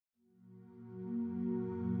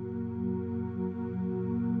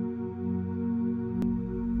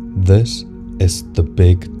This is the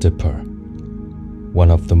Big Dipper,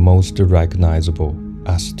 one of the most recognizable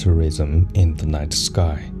asterisms in the night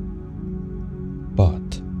sky.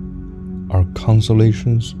 But are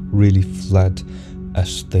constellations really flat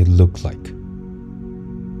as they look like?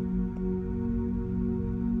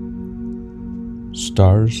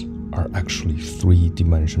 Stars are actually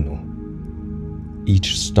three-dimensional.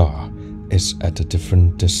 Each star is at a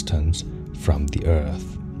different distance from the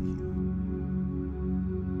Earth.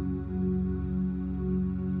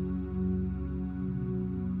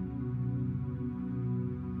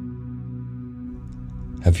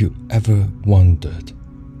 Have you ever wondered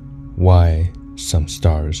why some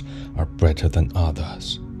stars are brighter than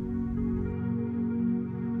others?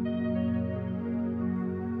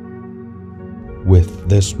 With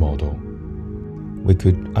this model, we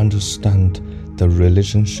could understand the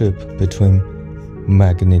relationship between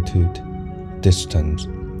magnitude, distance,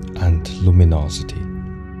 and luminosity.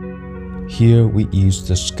 Here we use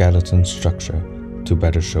the skeleton structure to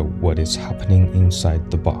better show what is happening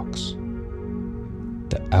inside the box.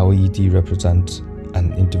 The LED represents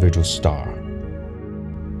an individual star.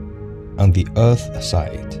 On the Earth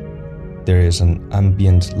side, there is an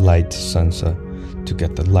ambient light sensor to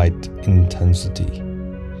get the light intensity,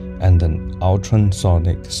 and an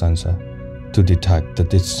ultrasonic sensor to detect the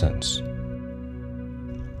distance.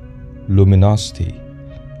 Luminosity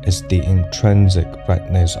is the intrinsic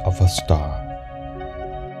brightness of a star.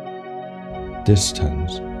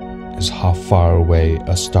 Distance is how far away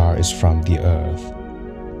a star is from the Earth.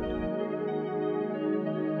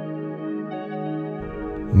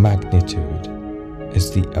 Magnitude is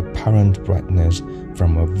the apparent brightness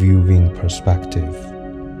from a viewing perspective.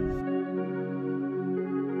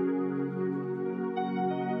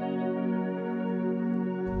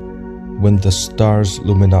 When the star's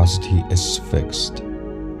luminosity is fixed,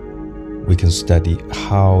 we can study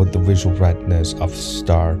how the visual brightness of a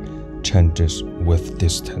star changes with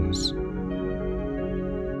distance.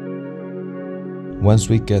 Once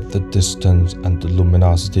we get the distance and the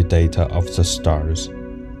luminosity data of the stars,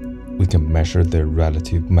 we can measure their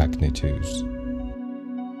relative magnitudes.